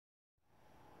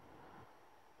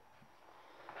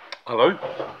Hello,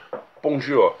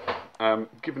 bonjour.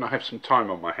 Given I have some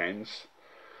time on my hands,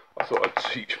 I thought I'd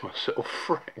teach myself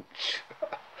French.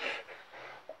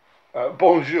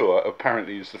 Bonjour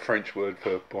apparently is the French word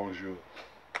for bonjour.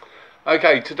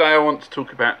 Okay, today I want to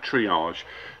talk about triage.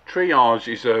 Triage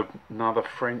is another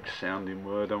French sounding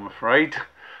word, I'm afraid.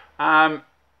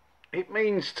 It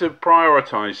means to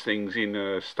prioritise things in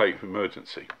a state of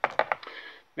emergency.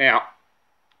 Now,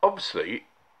 obviously,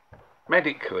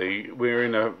 medically, we're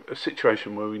in a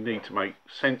situation where we need to make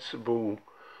sensible,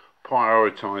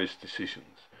 prioritised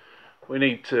decisions. We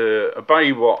need to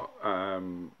obey what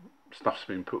stuff's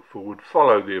been put forward,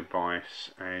 follow the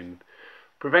advice, and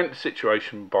prevent the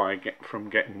situation from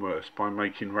getting worse by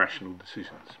making rational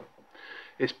decisions.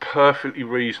 It's perfectly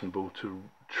reasonable to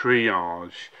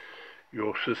triage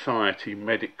your society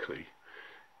medically.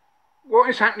 What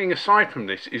is happening aside from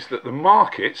this is that the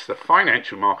markets, the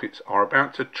financial markets, are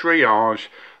about to triage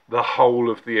the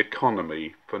whole of the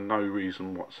economy for no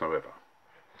reason whatsoever.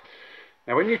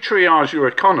 Now, when you triage your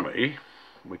economy,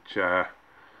 which I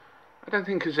don't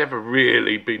think has ever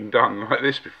really been done like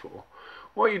this before,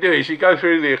 what you do is you go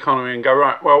through the economy and go,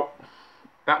 right, well,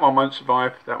 that one won't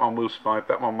survive, that one will survive,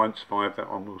 that one won't survive, that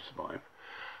one will survive.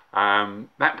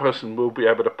 That person will be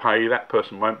able to pay, that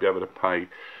person won't be able to pay.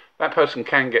 That person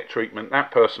can get treatment,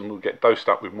 that person will get dosed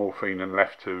up with morphine and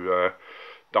left to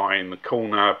die in the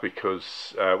corner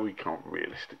because we can't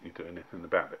realistically do anything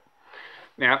about it.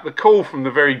 Now, the call from the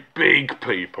very big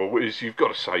people is you've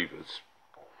got to save us.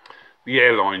 The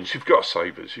airlines, you've got to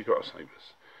save us, you've got to save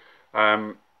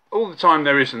us. All the time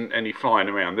there isn't any flying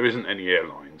around, there isn't any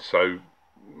airlines, so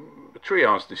a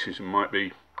triage decision might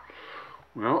be,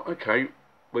 well, okay,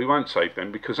 we won't save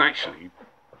them because actually,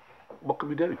 what can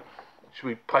we do? Should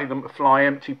we pay them to fly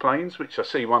empty planes, which I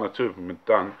see one or two of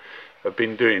them have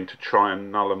been doing to try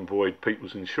and null and void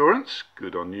people's insurance?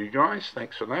 Good on you guys,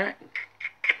 thanks for that.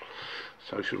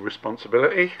 Social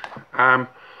responsibility.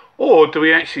 Or do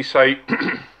we actually say,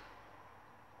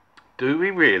 do we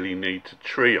really need to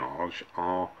triage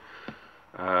our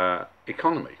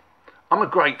economy? I'm a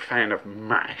great fan of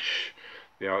MASH.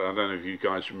 Yeah, I don't know if you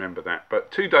guys remember that,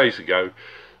 but 2 days ago,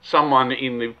 someone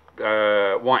in the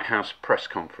White House press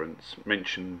conference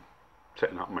mentioned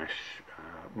setting up MASH,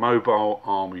 mobile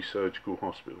army surgical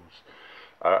hospitals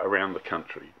around the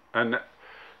country. And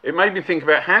it made me think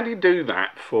about how do you do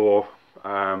that for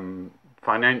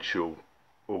financial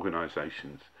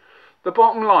organisations. The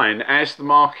bottom line, as the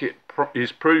market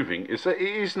is proving, is that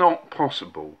it is not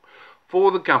possible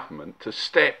for the government to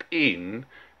step in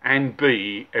and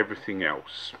be everything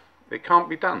else. It can't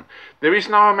be done. There is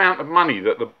no amount of money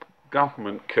that the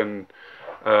government can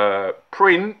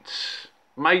print,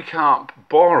 make up,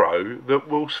 borrow that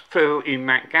will fill in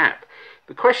that gap.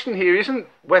 The question here isn't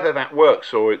whether that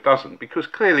works or it doesn't, because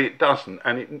clearly it doesn't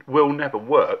and it will never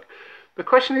work. The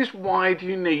question is, why do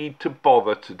you need to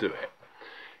bother to do it?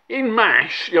 In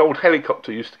MASH, the old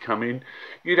helicopter used to come in,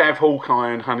 you'd have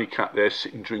Hawkeye and Honeycutt there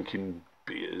sitting drinking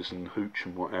beers and hooch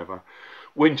and whatever,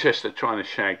 Winchester trying to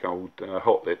shag old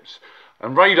Hot Lips,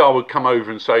 and radar would come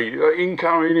over and say,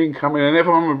 incoming, incoming, and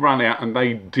everyone would run out and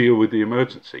they'd deal with the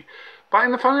emergency. But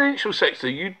in the financial sector,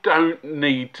 you don't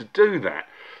need to do that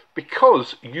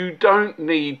because you don't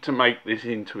need to make this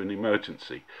into an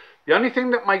emergency. The only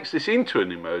thing that makes this into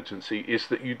an emergency is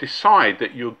that you decide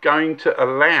that you're going to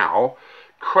allow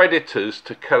creditors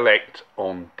to collect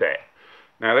on debt.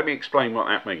 Now, let me explain what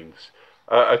that means.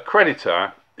 A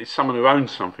creditor is someone who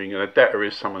owns something and a debtor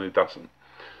is someone who doesn't.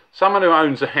 Someone who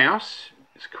owns a house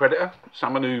is a creditor.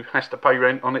 Someone who has to pay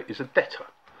rent on it is a debtor.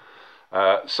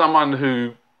 Someone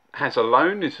who has a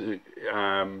loan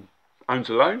owns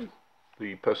a loan.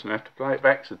 The person who has to pay it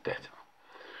back is a debtor.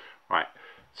 Right.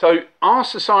 So our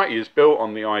society is built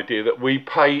on the idea that we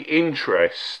pay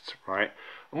interest, right?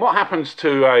 And what happens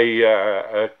to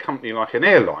a company like an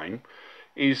airline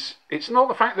is it's not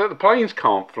the fact that the planes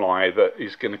can't fly that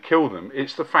is going to kill them.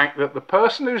 It's the fact that the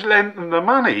person who's lent them the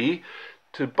money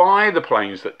to buy the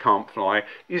planes that can't fly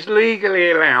is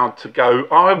legally allowed to go,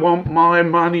 I want my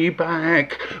money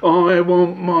back, I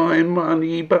want my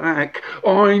money back,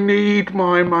 I need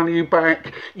my money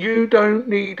back, you don't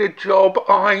need a job,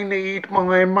 I need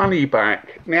my money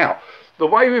back. Now, the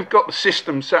way we've got the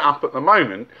system set up at the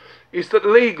moment is that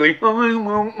legally, I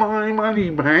want my money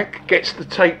back, gets to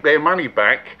take their money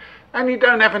back, and you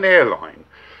don't have an airline.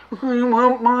 I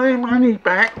want my money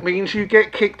back means you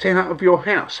get kicked out of your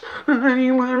house. I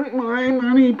want my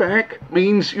money back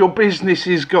means your business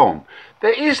is gone.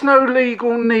 There is no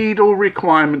legal need or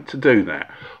requirement to do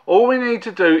that. All we need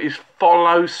to do is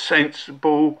follow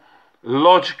sensible,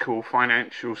 logical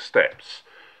financial steps.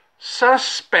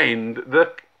 Suspend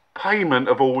the payment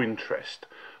of all interest.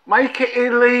 Make it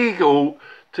illegal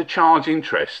to charge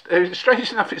interest.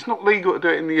 Strange enough, it's not legal to do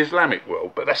it in the Islamic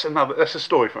world, but that's a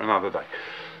story for another day.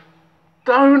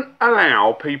 Don't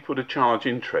allow people to charge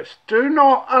interest. Do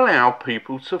not allow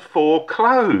people to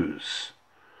foreclose.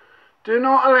 Do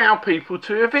not allow people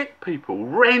to evict people.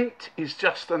 Rent is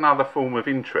just another form of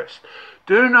interest.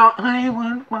 Do not, I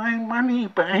want my money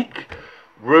back,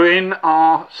 ruin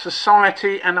our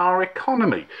society and our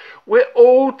economy. We're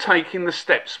all taking the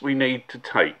steps we need to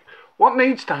take. What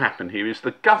needs to happen here is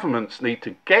the governments need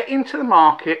to get into the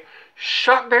market,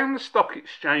 shut down the stock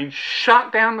exchange,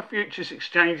 shut down the futures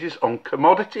exchanges on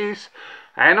commodities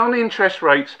and on interest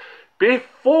rates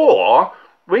before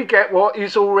we get what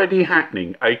is already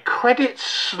happening, a credit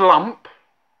slump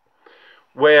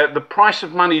where the price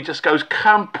of money just goes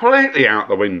completely out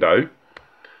the window,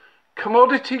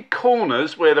 commodity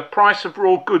corners where the price of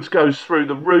raw goods goes through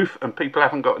the roof and people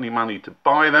haven't got any money to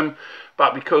buy them,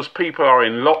 but because people are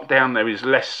in lockdown there is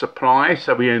less supply,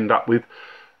 so we end up with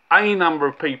a number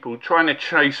of people trying to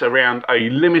chase around a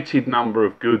limited number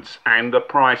of goods and the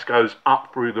price goes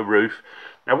up through the roof.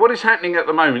 Now what is happening at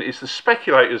the moment is the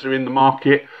speculators are in the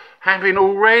market having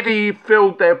already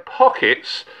filled their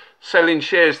pockets selling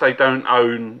shares they don't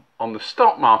own on the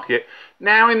stock market,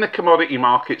 now in the commodity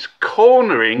markets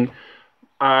cornering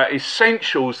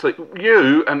essentials that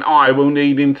you and I will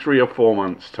need in 3 or 4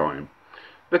 months' time.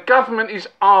 The government is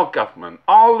our government.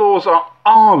 Our laws are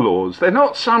our laws. They're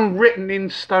not some written in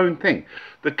stone thing.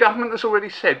 The government has already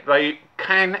said they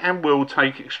can and will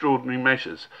take extraordinary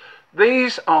measures.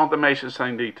 These are the measures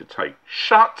they need to take.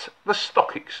 Shut the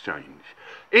stock exchange.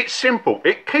 It's simple.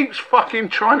 It keeps fucking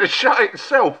trying to shut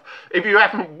itself. If you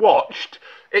haven't watched,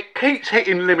 it keeps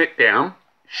hitting limit down.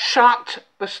 Shut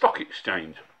the stock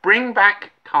exchange. Bring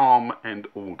back calm and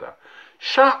order.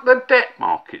 Shut the debt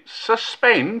markets.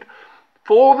 Suspend,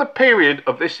 for the period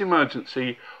of this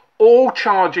emergency, all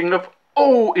charging of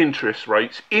all interest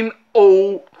rates in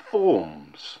all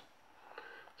forms.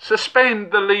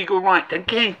 Suspend the legal right to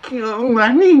get your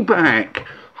money back.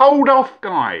 Hold off,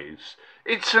 guys.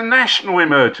 It's a national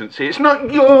emergency. It's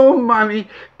not your money.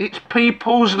 It's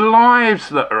people's lives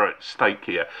that are at stake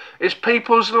here. It's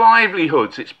people's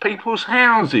livelihoods. It's people's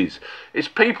houses. It's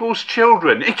people's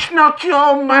children. It's not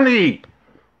your money.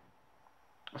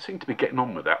 I seem to be getting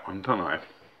on with that one, don't I?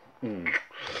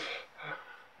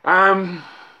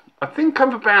 I think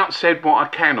I've about said what I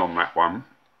can on that one.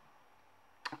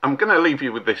 I'm going to leave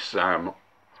you with this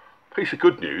piece of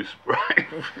good news, right?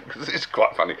 Because it's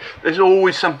quite funny. There's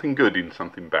always something good in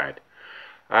something bad.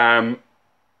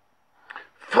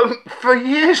 For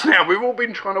years now, we've all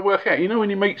been trying to work out. You know, when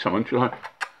you meet someone, you're like,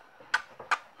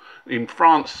 in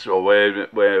France or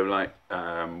where like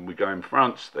we go in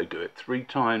France, they do it 3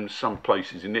 times. Some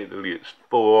places in Italy, it's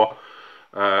 4.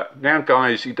 Now,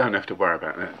 guys, you don't have to worry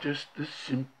about that. Just the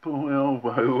simple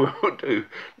elbow will do.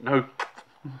 No.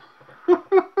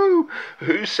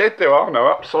 Who said there are no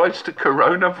upsides to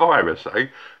coronavirus, eh?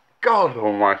 God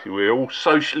almighty, we're all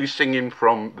socially singing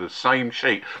from the same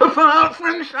sheet. Apart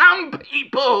from some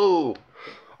people!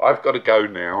 I've got to go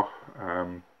now.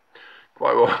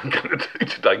 Quite what I'm going to do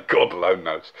today, God alone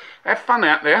knows. Have fun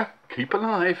out there. Keep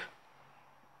alive.